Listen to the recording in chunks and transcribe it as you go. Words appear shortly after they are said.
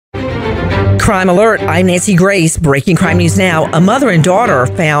Crime Alert, I'm Nancy Grace. Breaking crime news now. A mother and daughter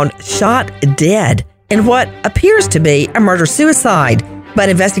found shot dead in what appears to be a murder-suicide, but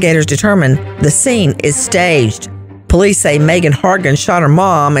investigators determine the scene is staged. Police say Megan Hargan shot her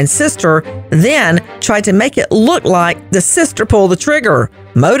mom and sister, then tried to make it look like the sister pulled the trigger.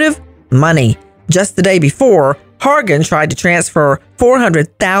 Motive? Money. Just the day before, Hargan tried to transfer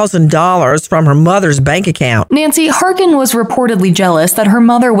 $400,000 from her mother's bank account. Nancy, Hargan was reportedly jealous that her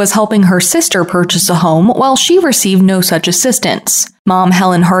mother was helping her sister purchase a home while she received no such assistance. Mom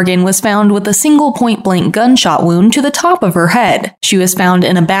Helen Hargan was found with a single point-blank gunshot wound to the top of her head. She was found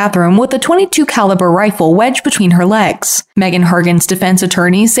in a bathroom with a .22 caliber rifle wedged between her legs. Megan Hargan's defense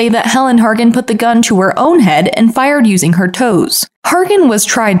attorneys say that Helen Hargan put the gun to her own head and fired using her toes. Hargan was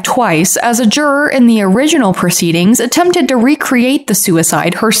tried twice as a juror in the original proceedings attempted to recreate the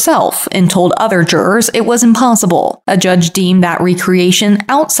suicide herself and told other jurors it was impossible. A judge deemed that recreation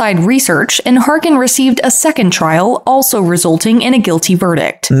outside research, and Hargan received a second trial, also resulting in a guilty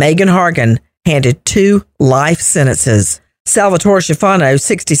verdict. Megan Hargan handed 2 life sentences. Salvatore Schifano,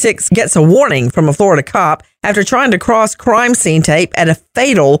 66, gets a warning from a Florida cop after trying to cross crime scene tape at a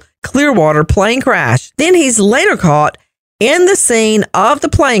fatal Clearwater plane crash. Then he's later caught in the scene of the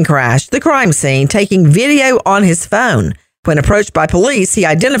plane crash, the crime scene, taking video on his phone. When approached by police, he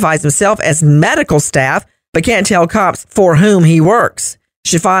identifies himself as medical staff, but can't tell cops for whom he works.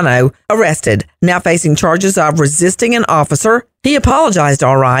 Schifano, arrested, now facing charges of resisting an officer. He apologized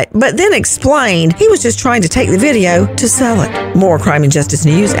all right, but then explained he was just trying to take the video to sell it. More crime and justice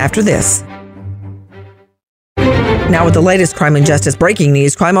news after this. Now with the latest crime and justice breaking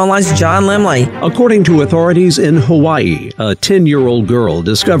news, Crime Online's John Limley. According to authorities in Hawaii, a 10-year-old girl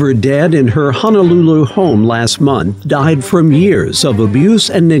discovered dead in her Honolulu home last month died from years of abuse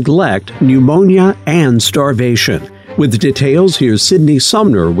and neglect, pneumonia, and starvation. With details, here's Sydney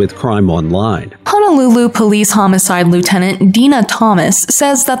Sumner with Crime Online. Honolulu Police Homicide Lieutenant Dina Thomas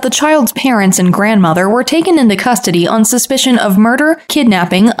says that the child's parents and grandmother were taken into custody on suspicion of murder,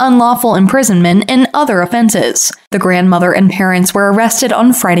 kidnapping, unlawful imprisonment, and other offenses. The grandmother and parents were arrested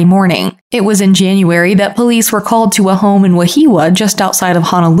on Friday morning. It was in January that police were called to a home in Wahiawa just outside of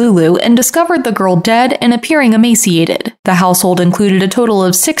Honolulu and discovered the girl dead and appearing emaciated. The household included a total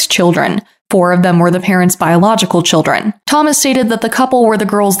of 6 children. 4 of them were the parents' biological children. Thomas stated that the couple were the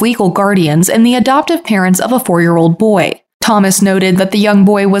girl's legal guardians and the adoptive parents of a 4-year-old boy. Thomas noted that the young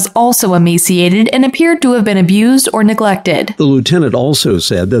boy was also emaciated and appeared to have been abused or neglected. The lieutenant also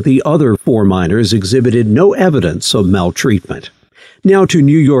said that the other 4 minors exhibited no evidence of maltreatment. Now to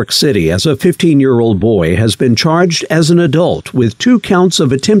New York City, as a 15-year-old boy has been charged as an adult with 2 counts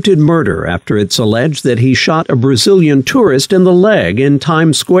of attempted murder after it's alleged that he shot a Brazilian tourist in the leg in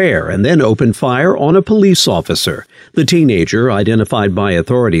Times Square and then opened fire on a police officer. The teenager, identified by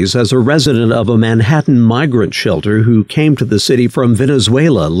authorities as a resident of a Manhattan migrant shelter who came to the city from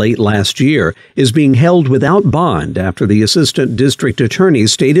Venezuela late last year, is being held without bond after the assistant district attorney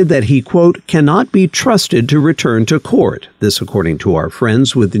stated that he, quote, cannot be trusted to return to court. This according to our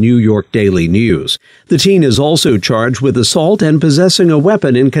friends with the New York Daily News. The teen is also charged with assault and possessing a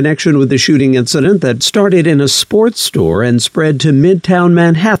weapon in connection with the shooting incident that started in a sports store and spread to Midtown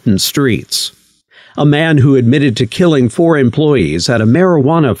Manhattan streets. A man who admitted to killing 4 employees at a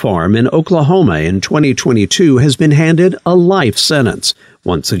marijuana farm in Oklahoma in 2022 has been handed a life sentence.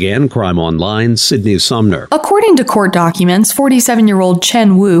 Once again, Crime Online, Sydney Sumner. According to court documents, 47-year-old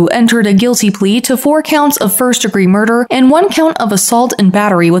Chen Wu entered a guilty plea to 4 counts of first-degree murder and 1 count of assault and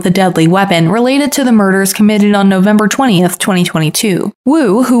battery with a deadly weapon related to the murders committed on November 20th, 2022.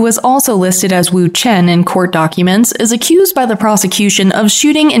 Wu, who was also listed as Wu Chen in court documents, is accused by the prosecution of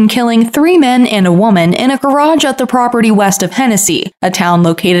shooting and killing 3 men and a woman in a garage at the property west of Hennessy, a town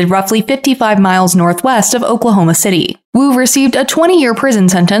located roughly 55 miles northwest of Oklahoma City. Wu received a 20-year prison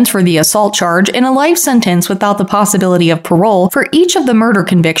sentence for the assault charge and a life sentence without the possibility of parole for each of the murder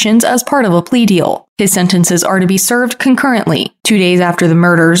convictions as part of a plea deal. His sentences are to be served concurrently. 2 days after the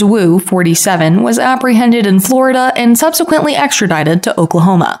murders, Wu, 47, was apprehended in Florida and subsequently extradited to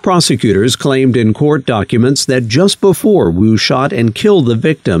Oklahoma. Prosecutors claimed in court documents that just before Wu shot and killed the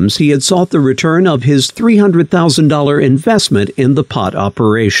victims, he had sought the return of his $300,000 investment in the pot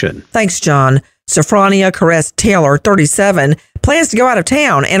operation. Thanks, John. Sophronia Caress Taylor, 37, plans to go out of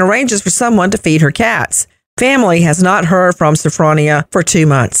town and arranges for someone to feed her cats. Family has not heard from Sophronia for 2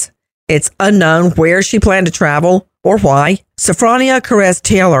 months. It's unknown where she planned to travel or why. Sophronia Caress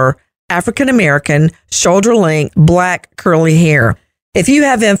Taylor, African-American, shoulder-length, black, curly hair. If you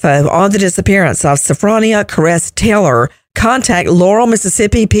have info on the disappearance of Sophronia Caress Taylor, contact Laurel,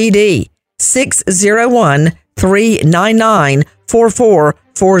 Mississippi PD, 601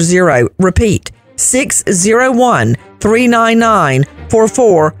 601-399-4440. Repeat,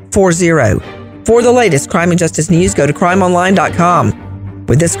 601-399-4440. For the latest crime and justice news, go to crimeonline.com.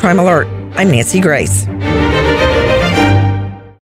 With this crime alert, I'm Nancy Grace.